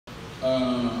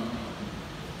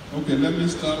Okay, let me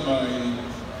start by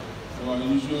our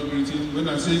usual greeting. When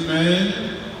I say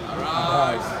men,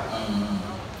 arise.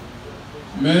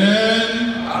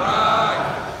 Men,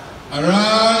 arise.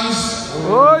 Arise.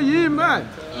 Oh, ye men.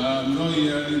 I'm not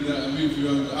hearing that. I mean, if you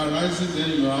are arising, then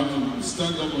you have to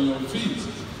stand up on your feet.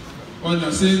 When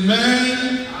I say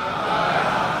men,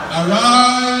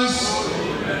 arise.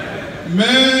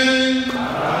 Men,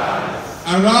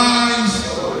 arise.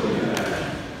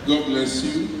 God bless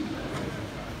you.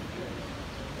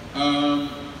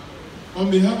 On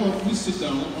behalf of, please sit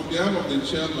down, on behalf of the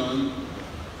chairman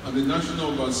and the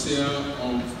national overseer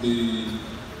of the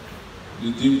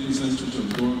Redeemed Christian Church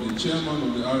of God, the chairman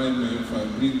of the RMF, I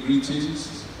bring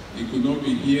greetings. He could not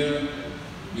be here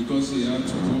because he had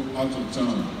to go out of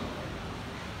town.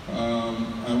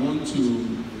 I want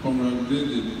to congratulate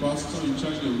the pastor in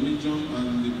charge of region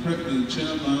and the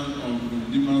chairman of the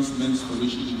Redeemer's Men's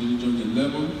Fellowship in Region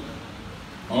 11.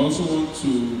 I also want to,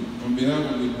 on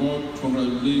behalf of the board,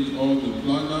 congratulate all the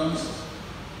planners,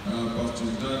 Pastor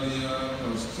Daniel,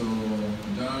 Pastor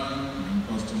Dan, and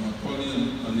Pastor Macaulay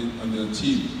and their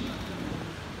team.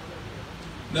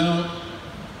 Now,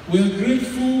 we are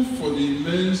grateful for the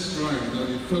immense strides that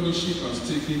the fellowship has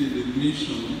taken in the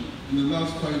mission in the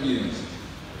last 5 years.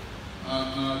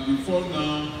 Before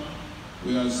now,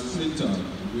 we are splintered.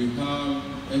 We have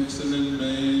excellent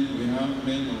men, we have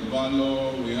men of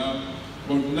valor,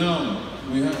 but now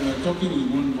we are talking with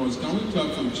one voice. Can we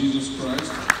clap for Jesus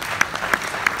Christ?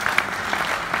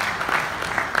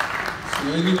 So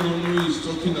anyone who is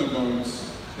talking about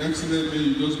excellent men,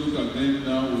 you just look at them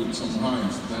now with some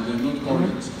eyes that they're not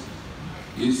correct.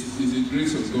 It's the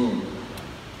grace of God.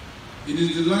 It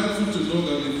is delightful to know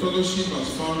that the fellowship has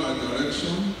found a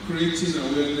direction, creating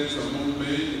awareness among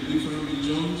men in different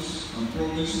regions and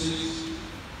provinces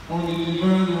on the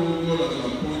divine role God has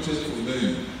appointed for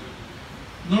them.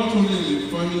 Not only in the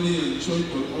family and church,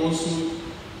 but also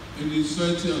in the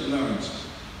society at large.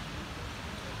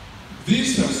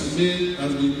 This has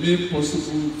been made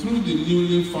possible through the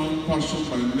newly found passion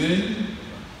by men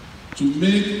to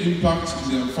make impact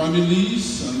in their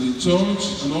families and the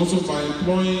church, and also by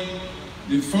employing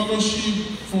the fellowship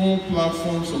 4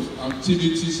 platforms of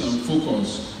activities and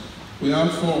focus. We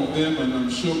have 4 of them, and I'm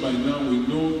sure by now we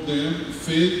know them: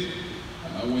 faith,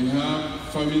 we have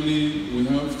family, we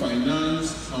have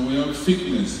finance, and we have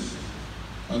fitness.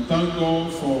 And thank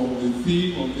God for the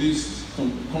theme of this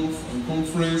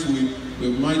conference.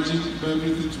 We're merging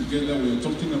everything together. We're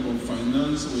talking about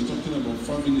finance, we're talking about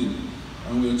family,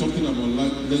 and we're talking about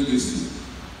legacy.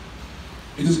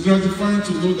 It is gratifying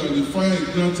to know that the fire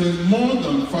ignited more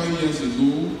than 5 years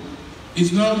ago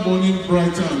is now burning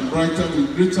brighter and brighter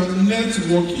with greater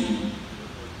networking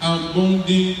and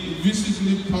bonding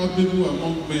visibly palpable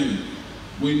among men.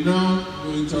 We're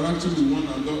interacting with one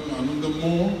another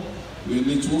more, we're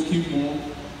networking more,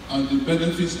 and the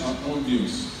benefits are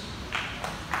obvious.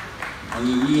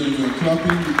 Hallelujah. If you're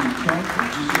clapping, you can clap for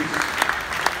Jesus.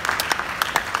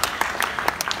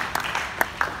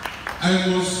 I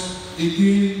must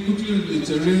again quickly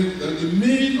reiterate that the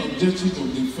main objective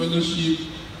of the fellowship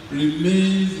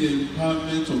remains the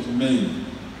empowerment of men.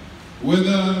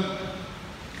 Whether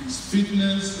it's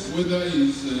fitness, whether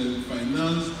it's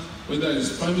finance, whether it's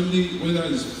family, whether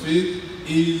it's faith,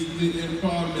 is the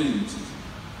empowerment.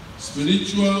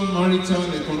 Spiritual, marital,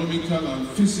 economical, and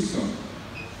physical.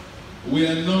 We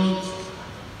are not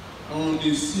on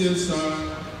the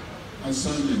CSR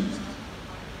assignment.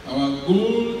 Our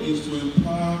goal is to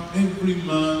empower every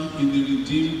man in the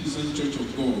Redeemed Christian Church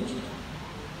of God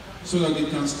so that they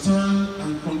can stand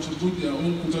and contribute their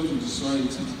own quota to the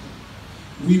society.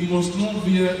 We must not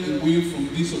veer away from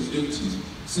this objective,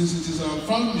 since it is our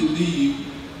firm belief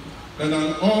that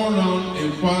an all-round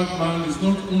empowered man is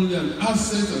not only an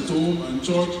asset at home and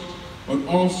church, but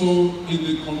also in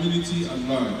the community at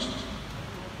large.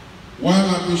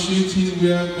 While appreciating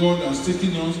where God has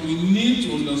taken us, we need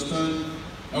to understand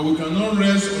that we cannot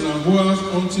rest on our laurels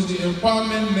until the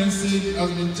empowerment message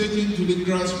has been taken to the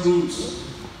grassroots.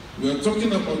 We are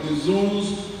talking about the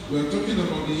zones, we are talking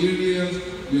about the areas,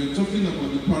 we are talking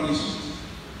about the parishes.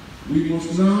 We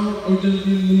must now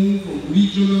urgently move from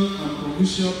regional and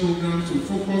provincial programs to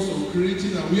focus on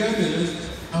creating awareness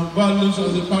and values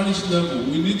at the parish level.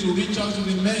 We need to reach out to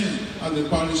the men at the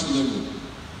parish level.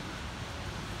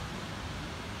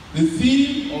 The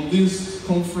theme of this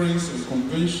conference or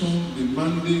convention, the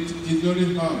mandate, is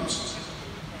very harsh.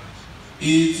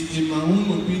 It's, in my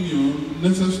own opinion,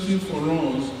 necessary for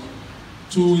us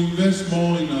to invest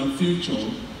more in our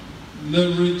future,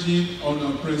 leveraging on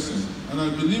our present. And I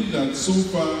believe that so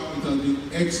far it has been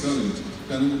excellent.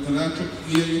 Can I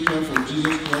hear you clap for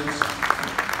Jesus Christ?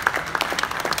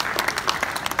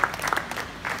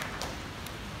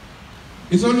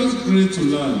 It's always great to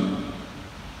learn,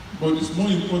 but it's more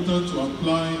important to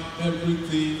apply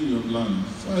everything you have learned.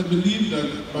 So I believe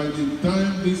that by the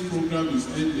time this program is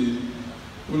ending,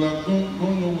 we'll have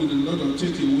gone on with a lot of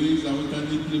takeaways that we can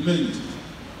implement.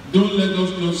 Don't let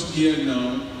us just hear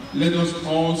now. Let us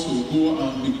also go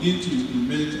and begin to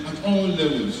implement at all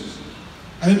levels.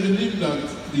 I believe that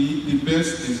the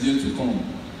best is yet to come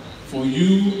for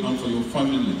you and for your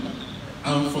family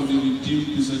and for the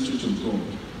redeemed Christian Church of God.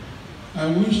 I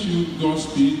wish you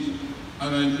Godspeed,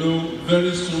 and I know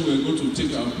very soon we're going to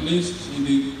take our place in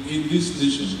this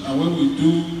nation. And when we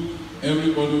do,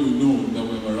 everybody will know that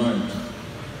we've arrived.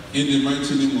 In the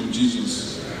mighty name of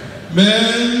Jesus.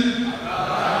 Men,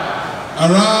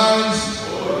 arise.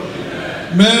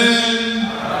 Men,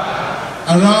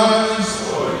 arise.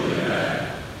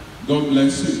 God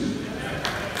bless you.